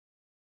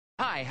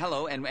Hi,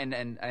 hello,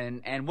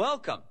 and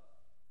welcome.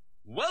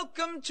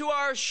 Welcome to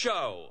our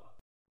show.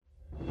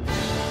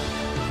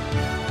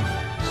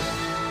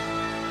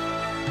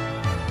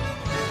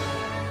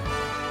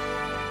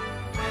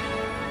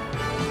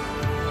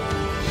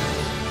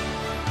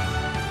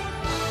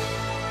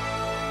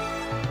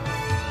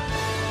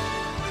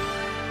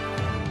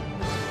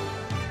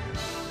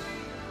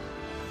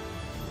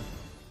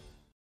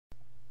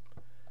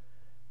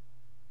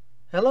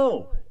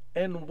 Hello,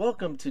 and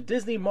welcome to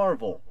Disney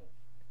Marvel.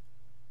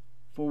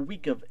 For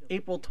week of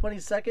April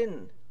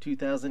 22nd,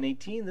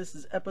 2018, this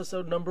is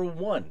episode number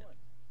 1.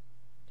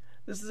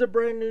 This is a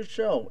brand new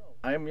show.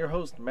 I am your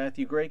host,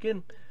 Matthew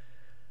Graken.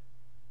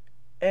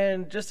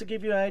 And just to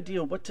give you an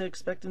idea of what to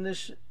expect in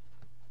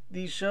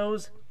these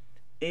shows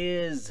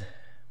is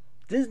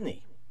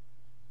Disney.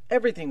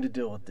 Everything to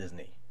do with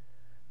Disney.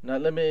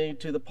 Not limited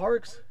to the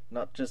parks,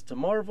 not just to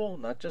Marvel,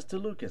 not just to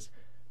Lucas,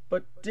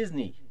 but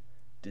Disney.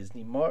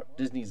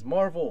 Disney's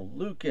Marvel,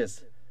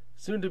 Lucas,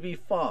 soon to be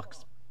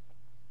Fox,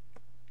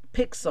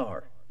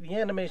 Pixar, the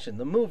animation,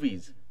 the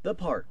movies, the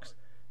parks,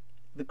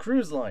 the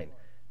cruise line.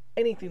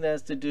 Anything that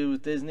has to do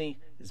with Disney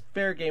is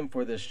fair game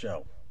for this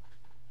show.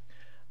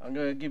 I'm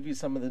going to give you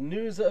some of the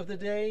news of the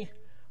day,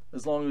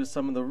 as long as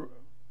some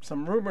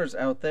rumors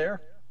out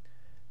there.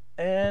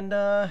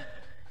 And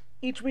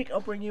each week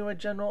I'll bring you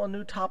a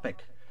new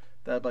topic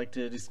that I'd like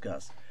to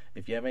discuss.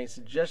 If you have any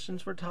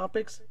suggestions for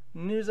topics,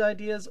 news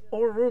ideas,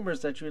 or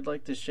rumors that you would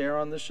like to share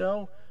on the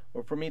show,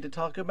 or for me to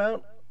talk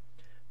about,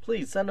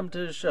 please send them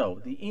to the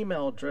show. The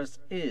email address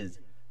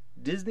is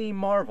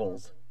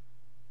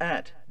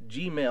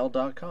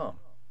disneymarvels@gmail.com.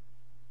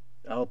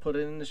 I'll put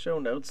it in the show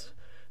notes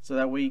so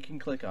that way you can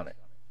click on it.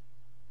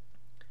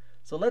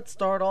 So let's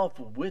start off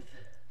with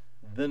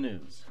the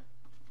news.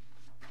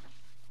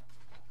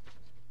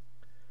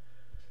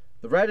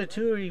 The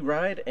Ratatouille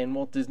ride in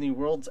Walt Disney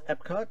World's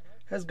Epcot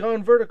has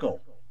gone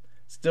vertical.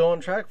 Still on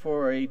track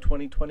for a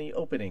 2020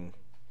 opening,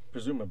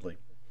 presumably.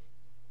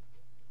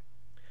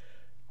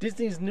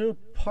 Disney's new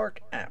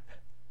park app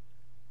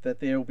that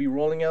they will be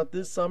rolling out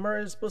this summer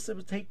is supposed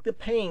to take the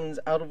pains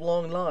out of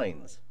long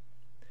lines.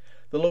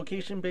 The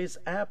location-based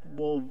app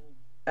will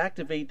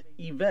activate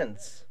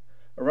events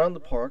around the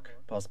park,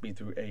 possibly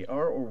through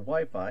AR or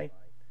Wi-Fi.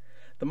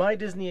 The My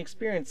Disney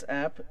Experience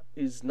app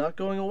is not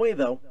going away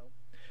though.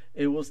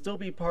 It will still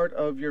be part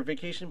of your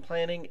vacation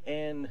planning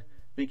and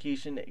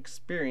vacation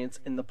experience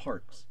in the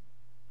parks.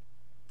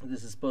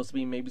 This is supposed to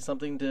be maybe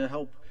something to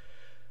help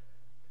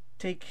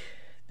take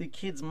the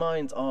kids'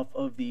 minds off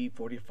of the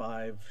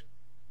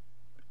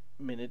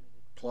 45-minute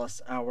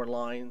plus hour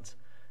lines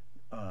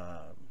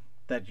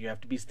that you have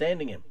to be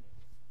standing in.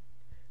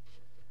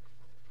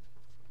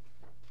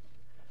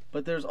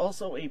 But there's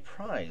also a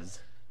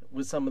prize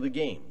with some of the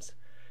games,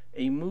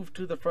 a move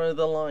to the front of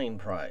the line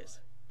prize.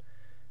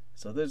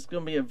 So there's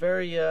going to be a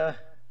very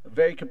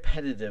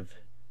competitive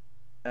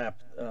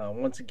app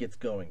once it gets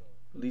going.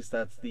 At least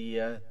that's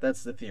the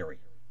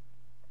theory.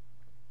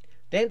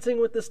 Dancing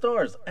with the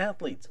Stars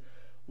athletes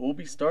will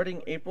be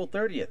starting April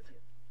 30th.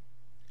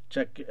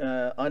 Check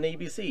on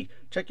ABC.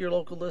 Check your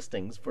local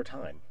listings for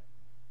time.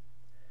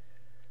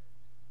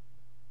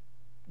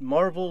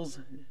 Marvel's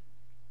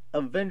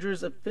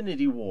Avengers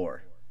Infinity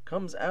War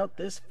comes out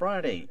this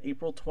Friday,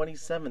 April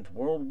 27th,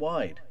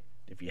 worldwide.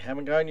 If you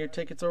haven't gotten your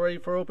tickets already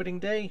for opening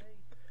day,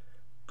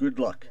 good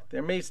luck.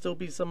 There may still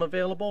be some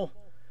available,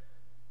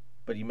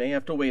 but you may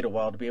have to wait a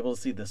while to be able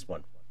to see this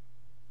one.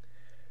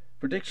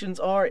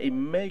 Predictions are it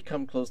may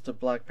come close to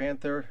Black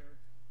Panther.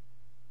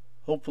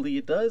 Hopefully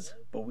it does,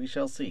 but we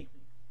shall see.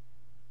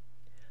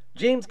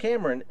 James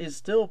Cameron is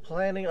still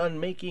planning on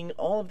making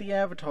all of the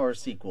Avatar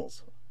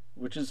sequels,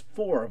 which is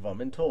 4 of them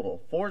in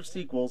total. 4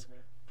 sequels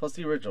plus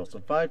the original, so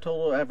 5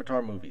 total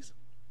Avatar movies.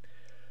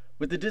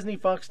 With the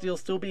Disney-Fox deal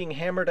still being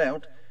hammered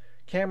out,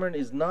 Cameron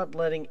is not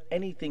letting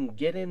anything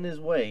get in his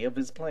way of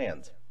his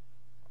plans.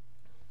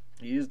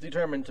 He is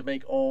determined to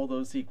make all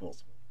those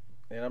sequels.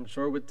 And I'm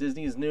sure with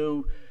Disney's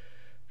new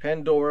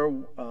Pandora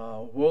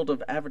World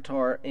of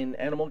Avatar in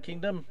Animal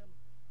Kingdom,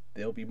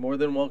 they'll be more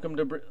than welcome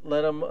to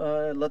let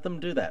them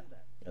do that,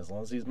 as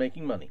long as he's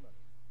making money.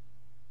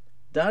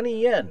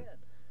 Donnie Yen,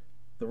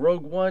 the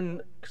Rogue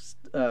One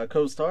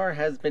co-star,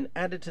 has been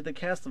added to the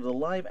cast of the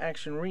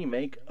live-action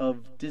remake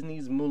of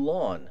Disney's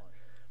Mulan,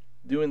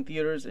 due in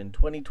theaters in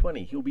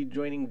 2020. He'll be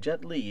joining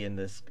Jet Li in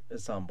this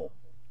ensemble.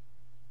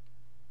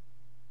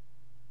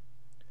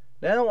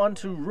 Now on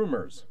to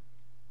rumors.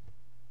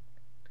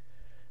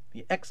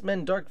 The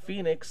X-Men Dark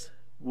Phoenix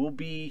will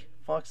be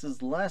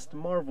Fox's last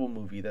Marvel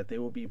movie that they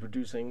will be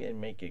producing and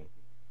making.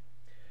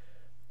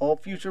 All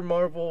future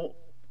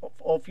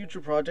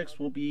projects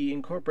will be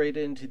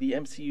incorporated into the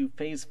MCU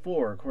Phase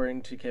 4,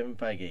 according to Kevin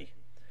Feige.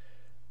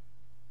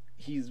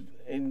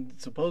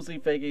 Supposedly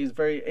Feige is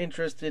very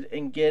interested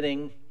in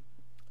getting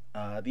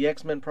the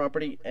X-Men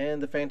property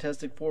and the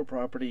Fantastic Four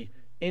property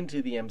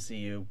into the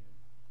MCU.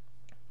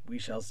 We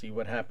shall see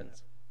what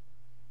happens.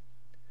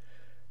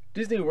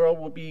 Disney World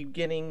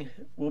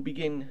will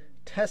begin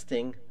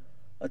testing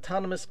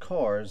autonomous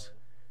cars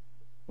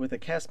with a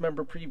cast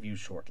member preview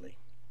shortly.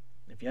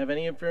 If you have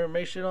any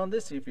information on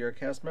this, if you're a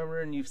cast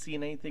member and you've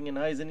seen anything in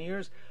Eyes and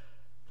Ears,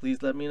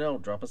 please let me know.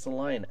 Drop us a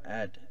line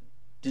at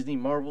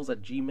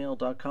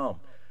disneymarvels@gmail.com.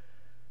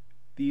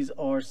 These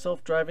are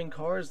self-driving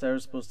cars that are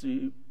supposed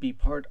to be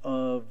part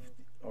of,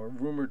 or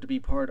rumored to be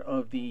part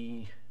of,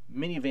 the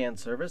minivan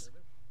service,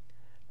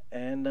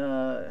 and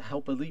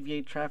help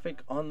alleviate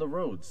traffic on the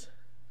roads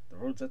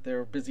that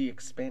they're busy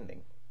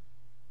expanding,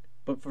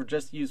 but for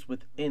just use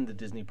within the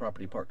Disney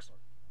property parks.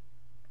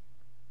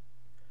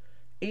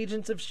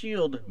 Agents of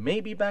S.H.I.E.L.D. may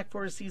be back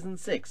for a season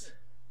 6.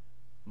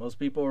 Most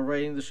people are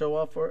writing the show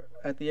off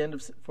at the end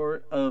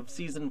of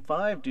season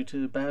 5 due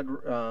to bad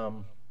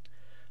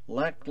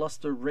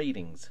lackluster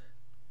ratings.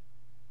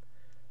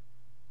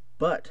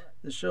 But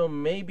the show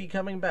may be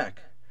coming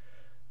back.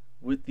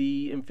 With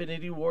the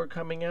Infinity War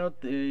coming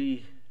out,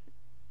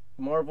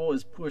 Marvel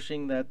is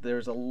pushing that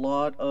there's a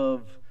lot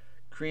of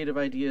creative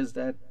ideas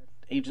that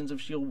Agents of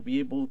S.H.I.E.L.D. will be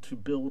able to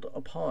build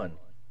upon.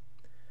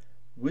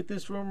 With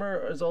this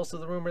rumor is also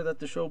the rumor that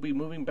the show will be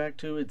moving back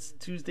to its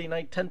Tuesday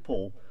night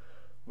tentpole,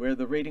 where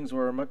the ratings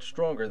were much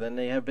stronger than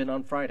they have been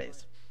on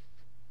Fridays.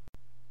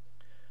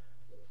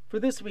 For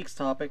this week's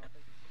topic,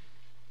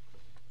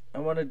 I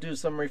want to do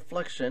some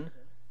reflection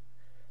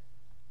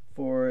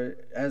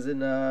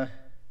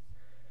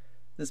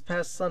this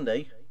past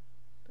Sunday,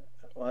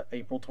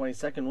 April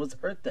 22nd, was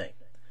Earth Day.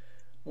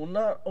 Well,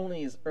 not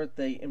only is Earth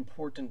Day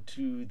important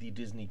to the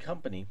Disney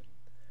company,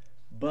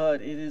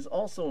 but it is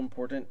also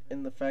important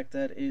in the fact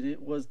that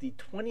it was the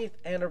 20th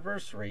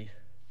anniversary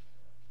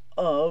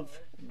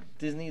of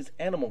Disney's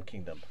Animal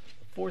Kingdom,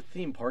 the 4th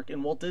theme park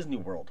in Walt Disney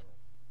World.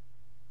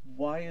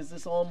 Why is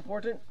this all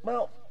important?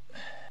 Well,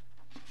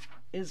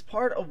 it is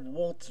part of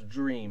Walt's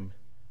dream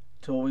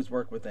to always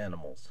work with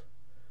animals.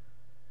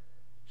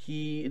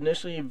 He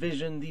initially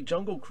envisioned the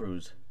Jungle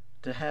Cruise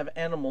to have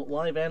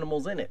live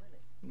animals in it,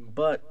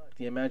 but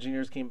the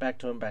Imagineers came back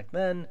to him back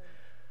then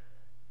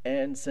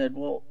and said,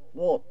 well,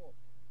 Walt,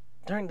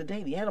 during the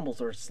day the animals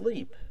are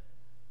asleep.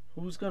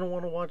 Who's going to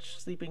want to watch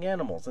sleeping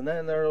animals? And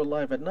then they're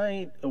awake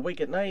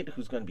at night.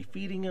 Who's going to be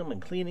feeding them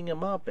and cleaning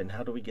them up? And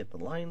how do we get the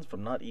lions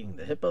from not eating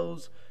the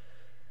hippos?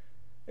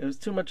 It was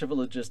too much of a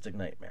logistic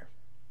nightmare.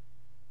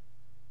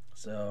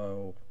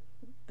 So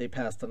they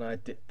passed on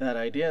that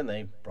idea and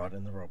they brought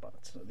in the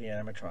robots, the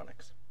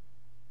animatronics.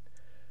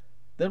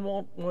 Then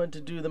Walt wanted to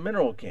do the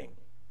Mineral King.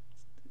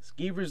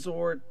 Ski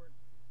resort,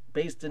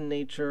 based in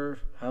nature,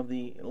 have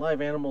the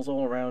live animals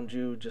all around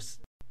you,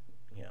 just,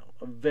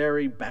 a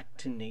very back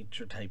to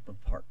nature type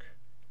of park.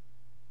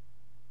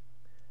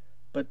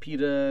 But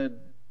PETA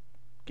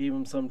gave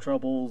him some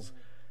troubles,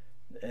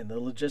 and the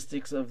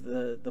logistics of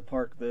the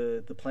park,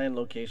 the planned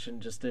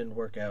location just didn't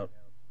work out.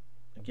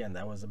 Again,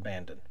 that was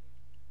abandoned.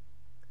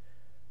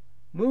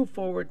 Move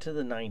forward to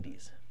the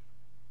 90s,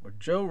 where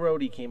Joe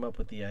Rohde came up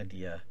with the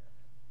idea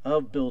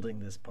of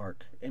building this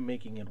park and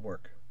making it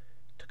work.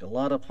 It took a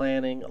lot of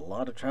planning, a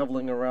lot of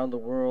traveling around the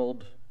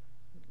world,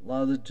 a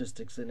lot of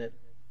logistics in it.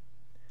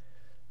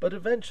 But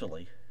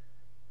eventually,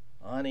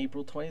 on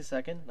April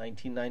 22nd,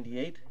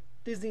 1998,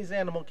 Disney's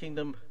Animal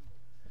Kingdom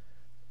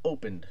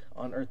opened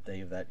on Earth Day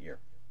of that year.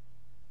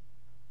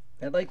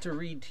 I'd like to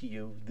read to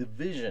you the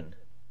vision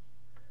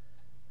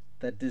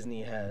that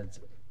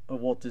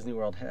Walt Disney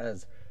World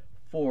has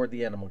for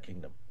the Animal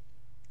Kingdom.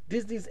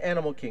 Disney's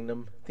Animal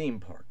Kingdom theme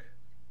park,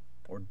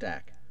 or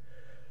DAC,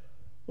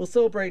 will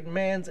celebrate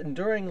man's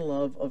enduring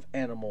love of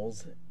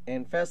animals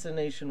and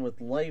fascination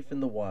with life in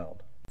the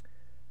wild.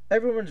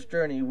 Everyone's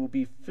journey will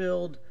be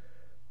filled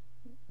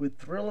with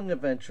thrilling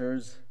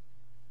adventures,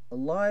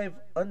 alive,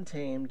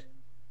 untamed,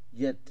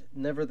 yet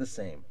never the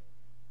same.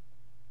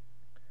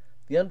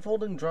 The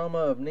unfolding drama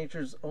of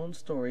nature's own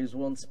stories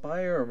will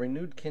inspire a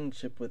renewed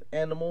kinship with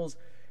animals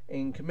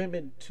and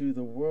commitment to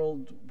the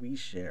world we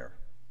share.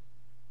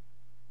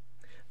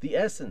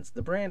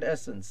 The brand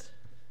essence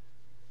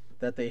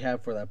that they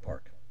have for that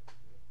park.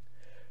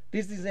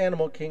 Disney's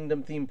Animal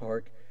Kingdom theme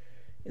park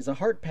is a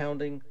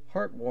heart-pounding,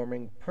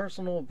 heartwarming,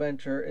 personal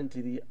adventure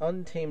into the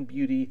untamed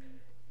beauty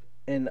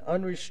and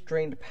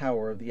unrestrained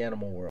power of the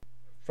animal world.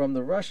 From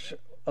the rush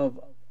of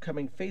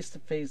coming face to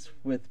face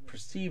with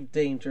perceived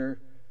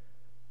danger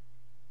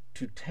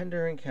to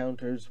tender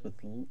encounters with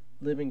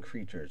living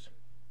creatures,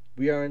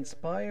 we are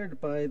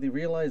inspired by the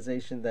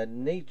realization that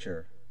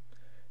nature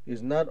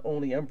is not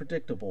only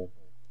unpredictable,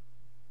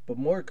 but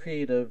more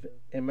creative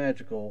and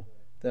magical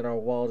than our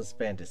wildest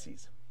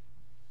fantasies.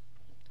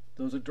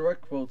 Those are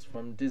direct quotes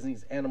from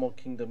Disney's Animal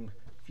Kingdom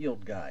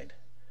Field Guide,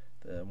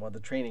 one of the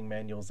training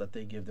manuals that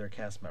they give their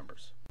cast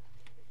members.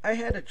 I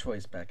had a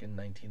choice back in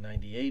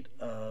 1998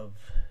 of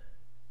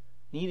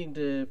needing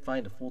to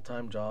find a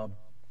full-time job,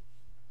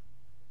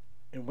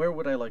 and where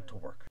would I like to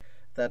work.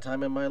 At that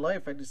time in my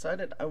life, I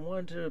decided I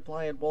wanted to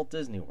apply at Walt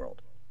Disney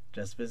World.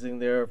 Just visiting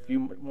there a few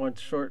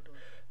months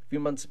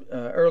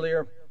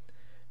earlier,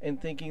 and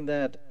thinking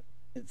that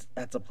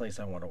that's a place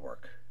I want to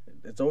work.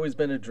 It's always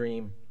been a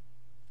dream.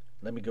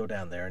 Let me go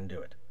down there and do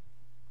it.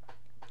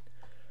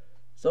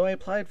 So I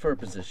applied for a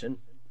position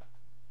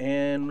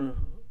and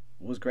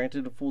was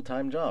granted a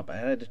full-time job. I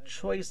had a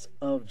choice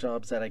of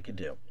jobs that I could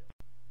do.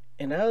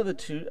 And out of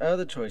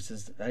the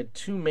choices, I had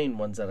two main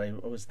ones that I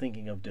was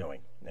thinking of doing.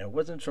 I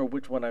wasn't sure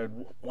which one I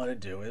would want to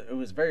do. It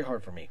was very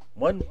hard for me.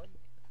 One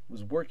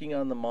was working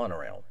on the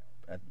monorail,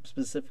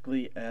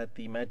 specifically at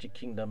the Magic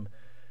Kingdom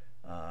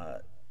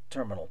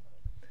terminal.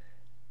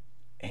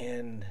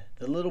 And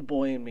the little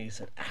boy in me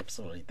said,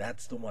 absolutely,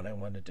 that's the one I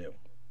want to do.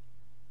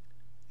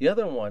 The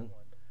other one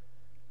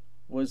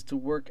was to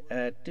work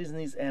at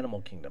Disney's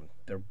Animal Kingdom,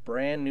 their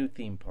brand new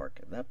theme park.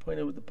 At that point,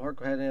 the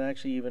park hadn't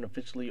actually even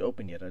officially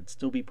opened yet. I'd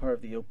still be part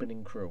of the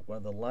opening crew, one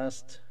of the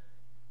last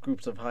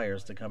groups of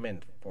hires to come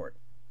in for it.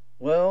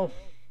 Well,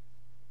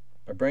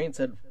 my brain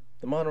said,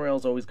 the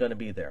monorail's always going to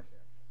be there.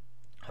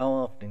 How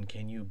often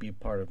can you be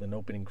part of an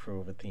opening crew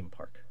of a theme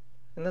park?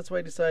 And that's what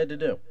I decided to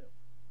do.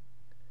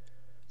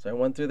 So I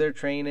went through their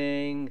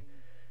training,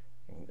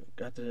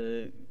 got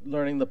to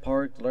learning the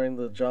park, learning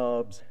the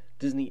jobs.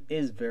 Disney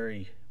is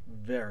very,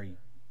 very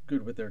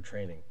good with their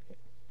training.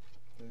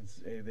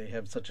 They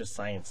have such a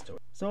science to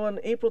it. So on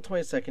April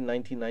 22nd,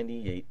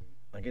 1998,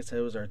 I guess it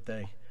was Earth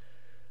Day,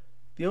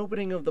 the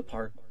opening of the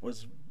park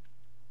was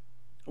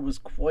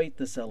quite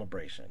the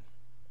celebration.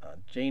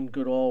 Jane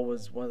Goodall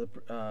was one of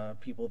the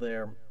people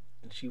there.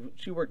 And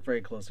she worked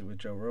very closely with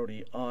Joe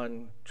Rohde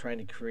on trying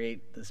to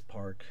create this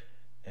park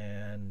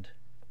and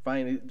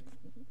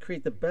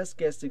create the best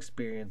guest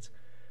experience,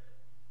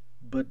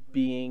 but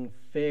being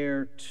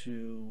fair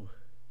to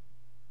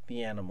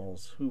the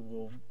animals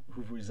who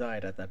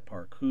reside at that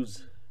park, who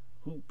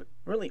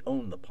really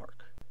own the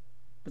park.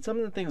 But some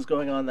of the things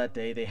going on that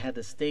day, they had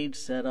the stage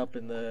set up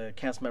in the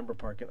cast member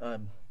parking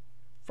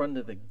front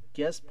of the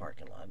guest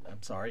parking lot.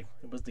 I'm sorry,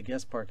 it was the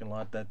guest parking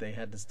lot that they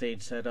had the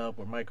stage set up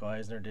where Mike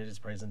Eisner did his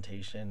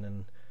presentation,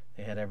 and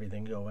they had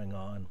everything going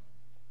on.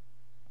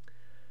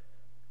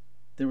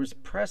 There was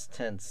press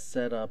tents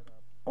set up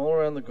all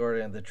around the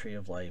garden of the Tree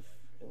of Life.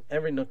 In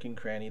every nook and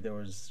cranny, there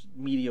was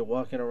media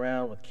walking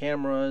around with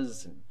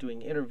cameras and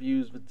doing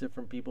interviews with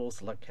different people,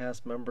 select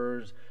cast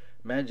members,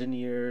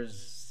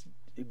 Imagineers,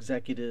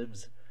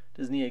 executives,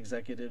 Disney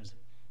executives,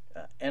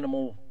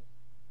 animal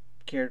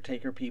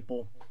caretaker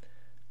people.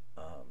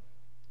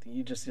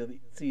 You just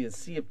see a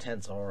sea of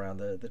tents all around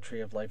the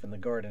Tree of Life in the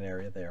garden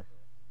area there.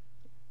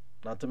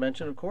 Not to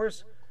mention, of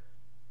course,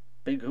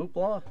 big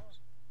hoopla,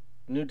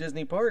 new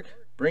Disney park,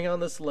 bring on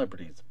the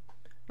celebrities.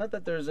 Not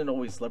that there isn't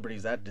always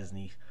celebrities at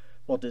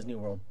Walt Disney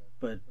World,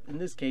 but in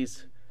this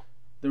case,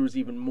 there was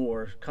even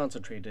more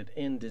concentrated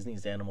in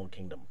Disney's Animal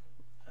Kingdom.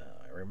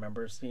 I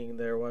remember seeing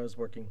there while I was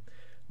working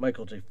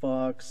Michael J.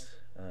 Fox,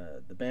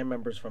 the band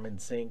members from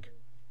NSYNC,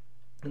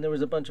 and there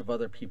was a bunch of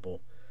other people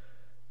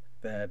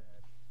that,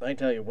 I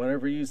tell you,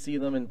 whenever you see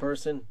them in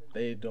person,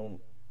 they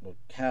don't look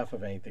half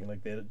of anything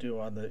like they do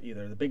on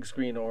either the big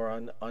screen or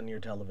on your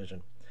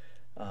television.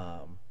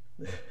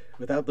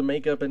 Without the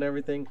makeup and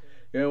everything,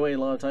 the only way a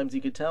lot of times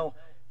you could tell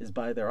is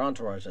by their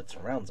entourage that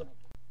surrounds them.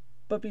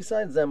 But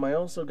besides them, I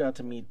also got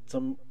to meet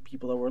some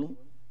people that were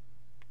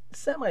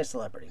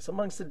semi-celebrities.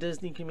 Amongst the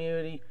Disney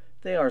community,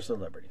 they are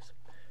celebrities,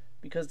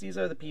 because these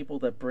are the people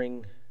that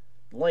bring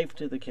life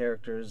to the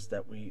characters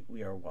that we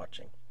are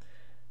watching.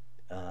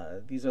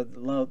 These are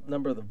the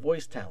number of the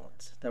voice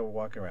talents that were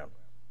walking around.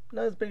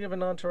 Not as big of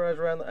an entourage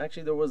around them.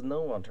 Actually, there was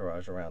no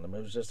entourage around them.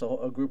 It was just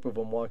a group of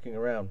them walking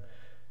around.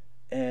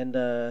 And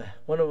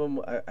one of them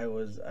I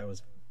was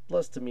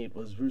blessed to meet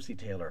was Russi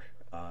Taylor,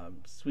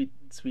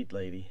 sweet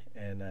lady,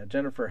 and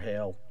Jennifer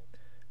Hale.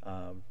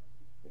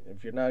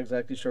 If you're not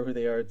exactly sure who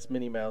they are, it's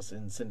Minnie Mouse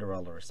and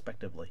Cinderella,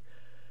 respectively.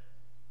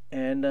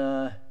 And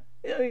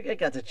I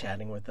got to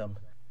chatting with them.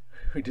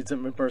 We did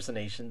some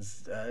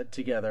impersonations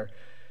together,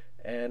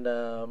 and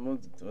a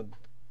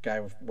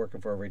guy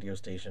working for a radio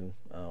station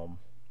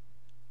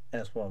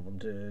asked one of them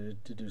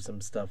to do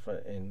some stuff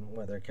in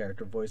one of their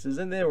character voices,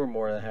 and they were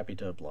more than happy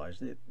to oblige.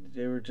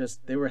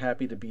 They were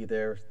happy to be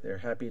there. They're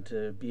happy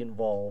to be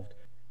involved.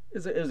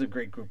 It was a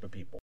great group of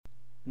people.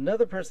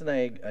 Another person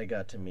I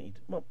got to meet,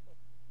 well,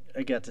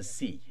 I got to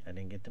see. I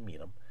didn't get to meet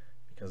him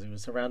because he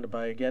was surrounded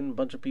by, again, a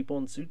bunch of people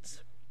in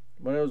suits.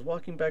 When I was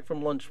walking back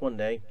from lunch one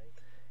day,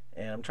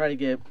 and I'm trying to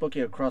get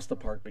booking across the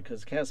park because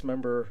the cast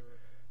member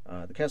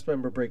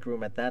break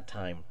room at that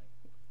time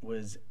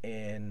was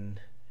in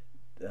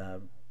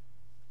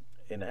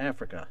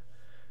Africa,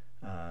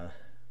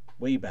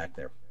 way back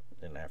there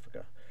in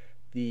Africa.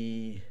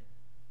 The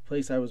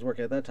place I was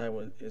working at that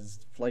time is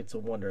Flights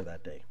of Wonder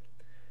that day.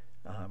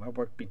 I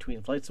worked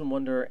between Flights of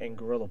Wonder and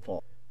Gorilla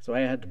Fall, so I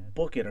had to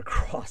book it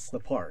across the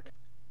park.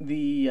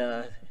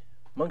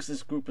 Amongst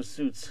this group of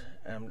suits,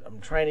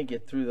 I'm trying to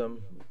get through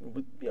them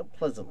with,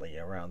 pleasantly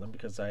around them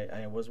because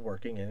I was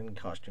working in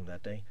costume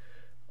that day,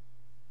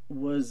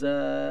 was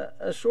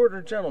a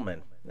shorter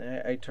gentleman.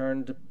 I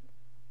turned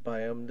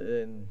by him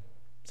and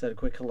said a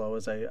quick hello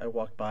as I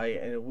walked by,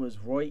 and it was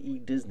Roy E.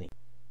 Disney.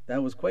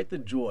 That was quite the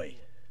joy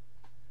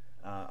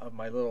of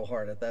my little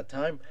heart at that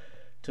time,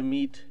 to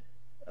meet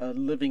a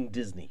living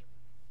Disney,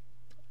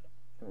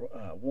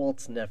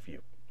 Walt's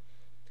nephew,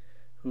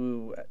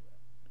 who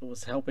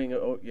was helping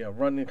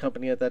run the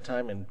company at that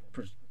time and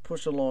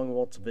push along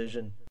Walt's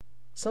vision.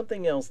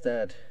 Something else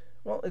that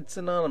Well, it's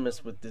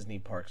synonymous with Disney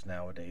parks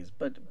nowadays,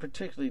 but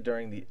particularly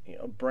during the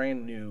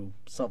brand new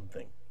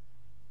something,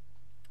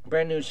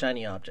 brand new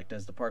shiny object,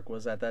 as the park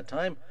was at that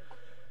time,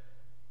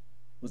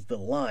 was the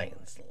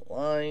lines. The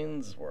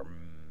lines were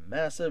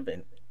massive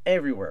and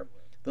everywhere.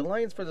 The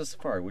lines for the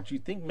safari, which you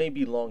think may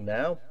be long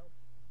now,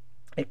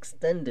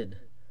 extended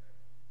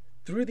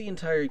through the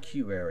entire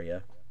queue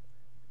area,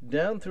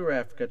 down through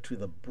Africa to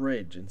the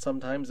bridge, and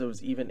sometimes it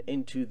was even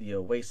into the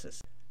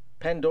oasis.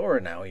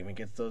 Pandora now even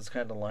gets those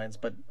kind of lines,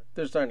 but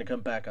they're starting to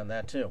come back on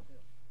that too.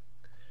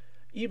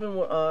 Even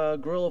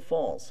Gorilla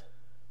Falls,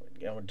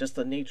 just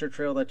a nature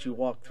trail that you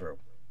walk through.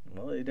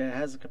 Well, it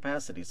has a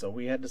capacity, so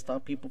we had to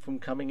stop people from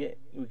coming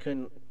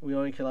in. We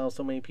only could allow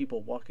so many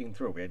people walking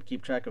through. We had to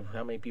keep track of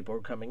how many people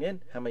were coming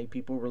in, how many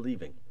people were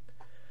leaving.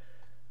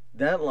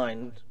 That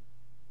line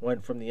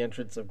went from the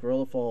entrance of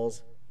Gorilla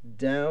Falls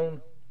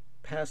down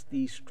past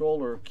the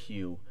stroller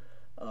queue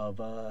of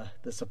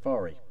the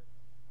safari.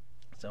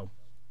 So,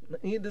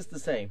 needless to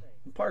say,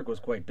 the park was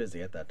quite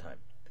busy at that time.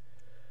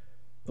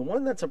 The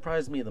one that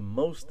surprised me the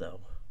most,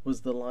 though,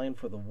 was the line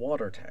for the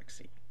water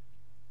taxi.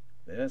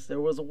 Yes, there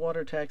was a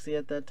water taxi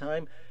at that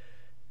time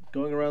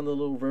going around the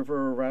little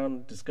river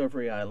around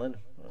Discovery Island.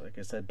 Like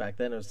I said, back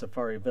then it was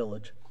Safari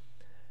Village.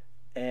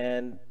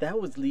 And that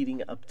was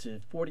leading up to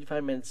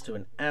 45 minutes to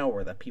an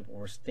hour that people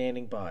were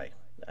standing by.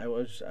 I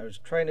was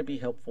trying to be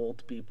helpful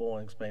to people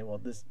and explain, well,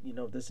 this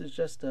is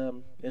just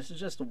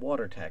a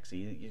water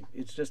taxi.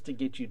 It's just to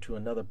get you to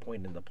another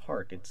point in the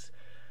park. It's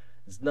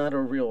not a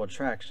real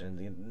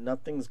attraction.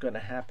 Nothing's going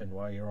to happen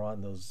while you're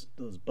on those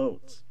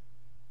boats.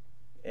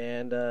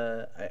 And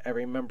I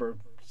remember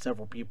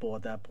several people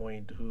at that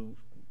point who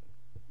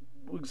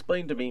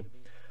explained to me,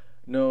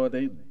 no,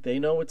 they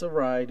know it's a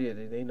ride.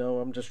 They know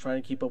I'm just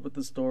trying to keep up with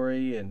the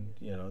story, and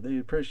they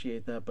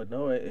appreciate that. But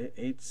no,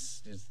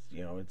 it's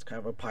it's kind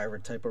of a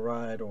pirate type of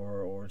ride,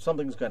 or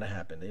something's going to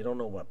happen. They don't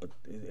know what, but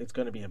it's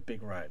going to be a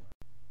big ride.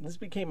 This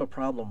became a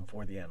problem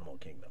for the Animal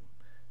Kingdom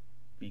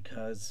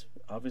because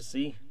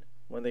obviously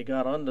when they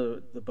got on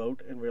the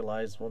boat and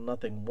realized, well,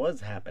 nothing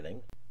was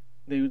happening,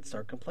 they would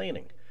start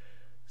complaining.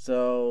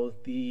 So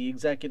the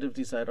executive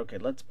decided, okay,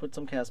 let's put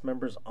some cast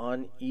members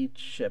on each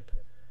ship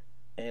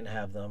and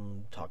have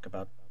them talk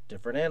about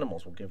different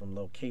animals. We'll give them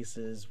little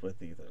cases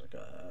with either like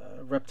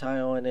a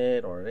reptile in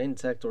it or an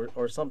insect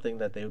or something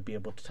that they would be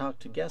able to talk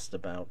to guests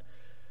about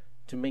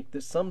to make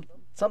this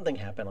something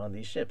happen on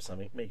these ships.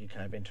 Make it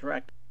kind of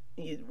interactive.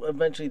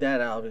 Eventually that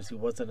obviously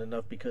wasn't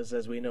enough because,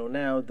 as we know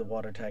now, the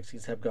water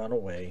taxis have gone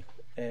away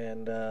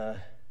and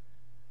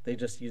they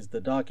just use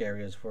the dock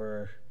areas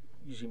for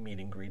usually meet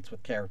and greets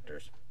with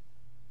characters.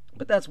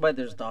 But that's why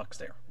there's docks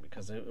there,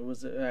 because it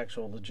was an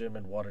actual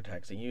legitimate water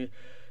taxi.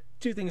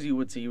 Two things you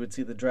would see. You would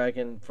see the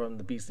dragon from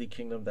the Beastly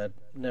Kingdom that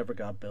never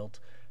got built,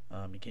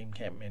 became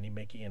Camp Minnie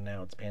Mickey, and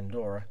now it's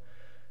Pandora.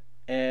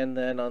 And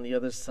then on the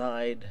other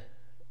side,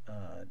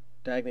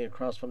 diagonally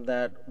across from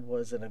that,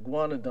 was an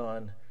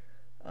iguanodon,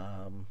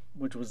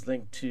 which was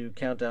linked to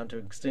Countdown to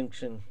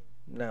Extinction.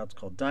 Now it's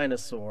called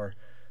Dinosaur.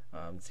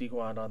 The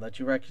iguanodon that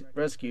you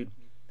rescued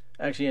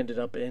actually ended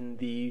up in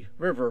the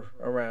river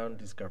around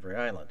Discovery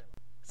Island.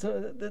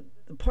 So the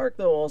park,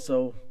 though,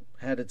 also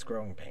had its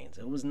growing pains.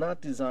 It was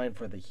not designed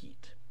for the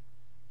heat.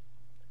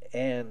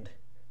 And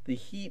the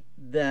heat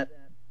that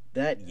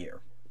year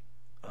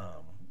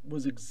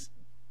was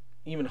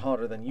even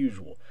hotter than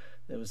usual.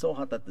 It was so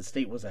hot that the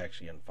state was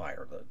actually on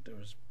fire. There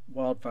was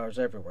wildfires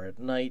everywhere. At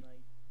night,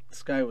 the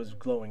sky was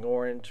glowing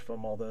orange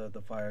from all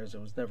the fires.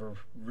 It was never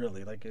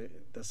really like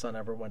the sun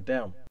ever went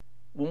down.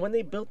 When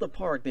they built the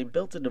park, they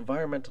built it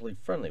environmentally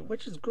friendly,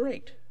 which is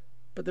great.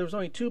 But there was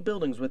only 2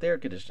 buildings with air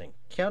conditioning.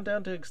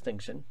 Countdown to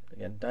Extinction,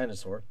 again,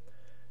 Dinosaur,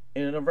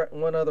 and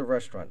one other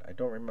restaurant. I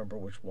don't remember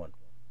which one.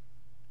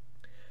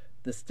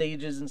 The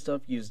stages and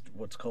stuff used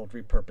what's called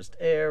repurposed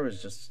air.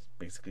 Is just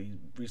basically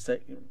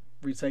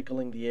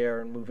recycling the air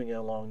and moving it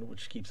along,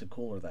 which keeps it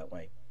cooler that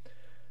way.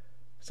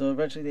 So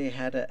eventually they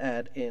had to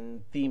add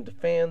in themed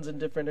fans in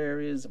different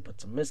areas and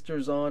put some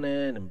misters on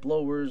it and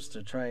blowers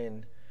to try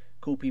and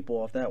cool people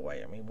off that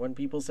way. I mean, when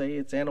people say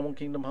it's Animal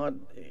Kingdom hot,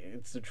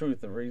 it's the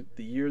truth.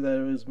 The year that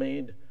it was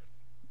made,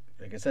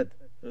 like I said,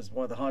 it was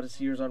one of the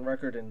hottest years on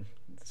record, and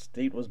the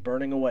state was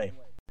burning away.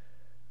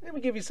 Let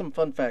me give you some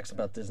fun facts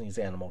about Disney's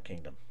Animal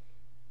Kingdom.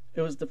 It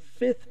was the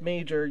 5th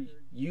major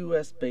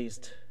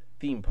U.S.-based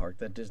theme park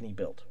that Disney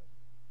built.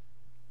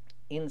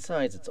 In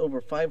size, it's over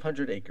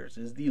 500 acres.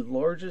 It is the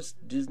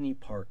largest Disney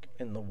park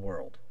in the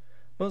world.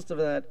 Most of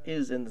that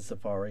is in the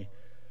safari,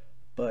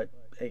 but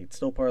hey, it's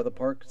still part of the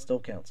park, it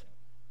still counts.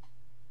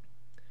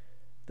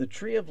 The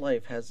Tree of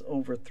Life has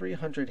over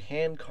 300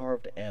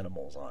 hand-carved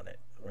animals on it,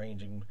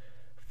 ranging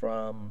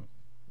from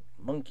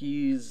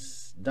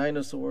monkeys,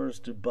 dinosaurs,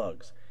 to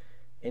bugs.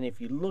 And if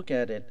you look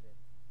at it,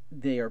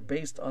 they are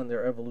based on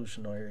their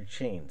evolutionary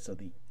chain. So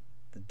the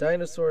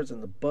dinosaurs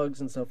and the bugs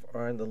and stuff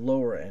are on the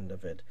lower end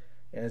of it.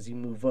 And as you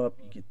move up,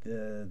 you get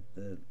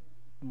the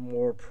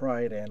more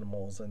pride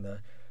animals and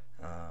the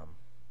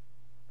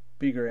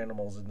bigger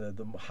animals and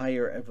the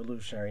higher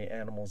evolutionary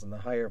animals and the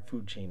higher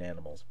food chain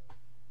animals.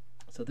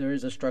 So there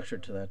is a structure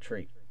to that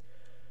tree.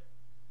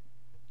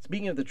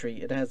 Speaking of the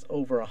tree, it has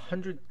over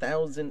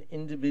 100,000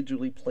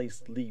 individually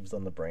placed leaves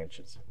on the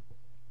branches.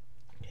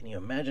 Can you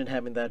imagine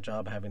having that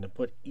job, having to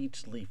put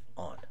each leaf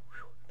on?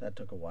 Whew, that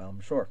took a while,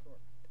 I'm sure.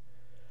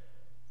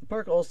 The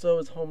park also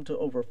is home to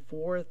over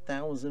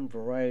 4,000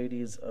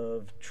 varieties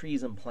of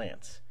trees and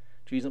plants.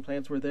 Trees and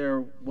plants were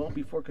there well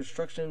before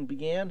construction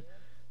began,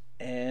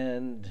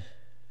 and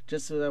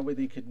just so that way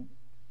they could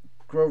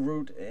grow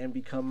root and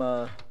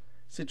become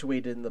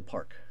situated in the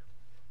park.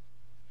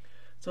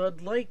 So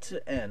I'd like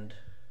to end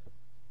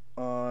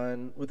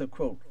with a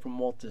quote from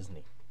Walt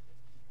Disney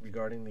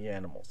regarding the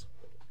animals.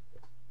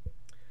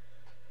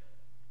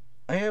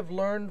 I have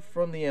learned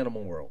from the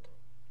animal world,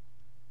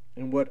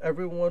 and what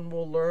everyone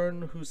will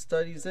learn who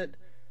studies it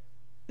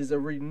is a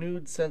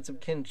renewed sense of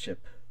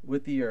kinship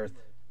with the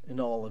earth and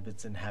all of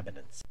its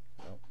inhabitants.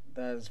 Well,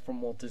 that is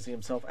from Walt Disney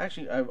himself.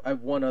 Actually, I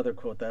have one other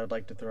quote that I'd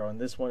like to throw in.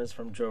 This one is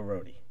from Joe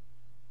Rohde.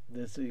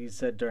 This he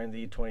said during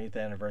the 20th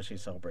anniversary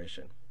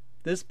celebration.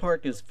 This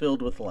park is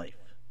filled with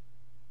life.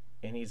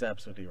 And he's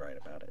absolutely right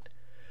about it.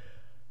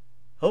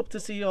 Hope to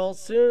see you all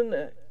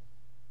soon.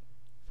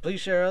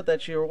 Please share out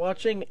that you're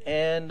watching,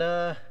 and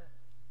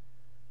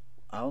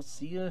I'll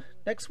see you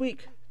next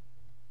week.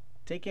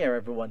 Take care,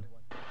 everyone.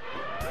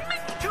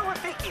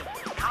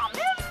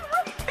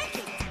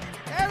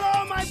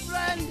 Hello, my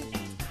friend.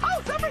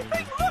 How's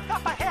everything look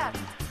up ahead?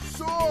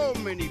 So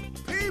many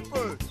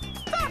people.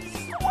 That's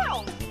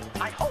swell.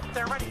 I hope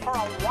they're ready for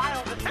a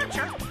wild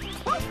adventure.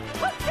 Well,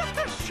 let's get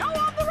this show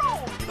on the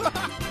road.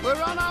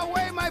 We're on our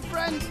way, my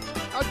friends.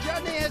 Our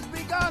journey has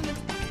begun.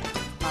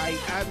 I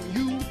am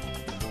you,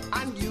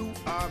 and you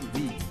are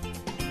me.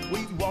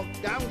 We walk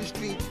down the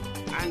street,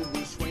 and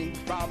we swing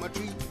from a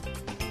tree.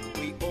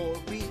 We all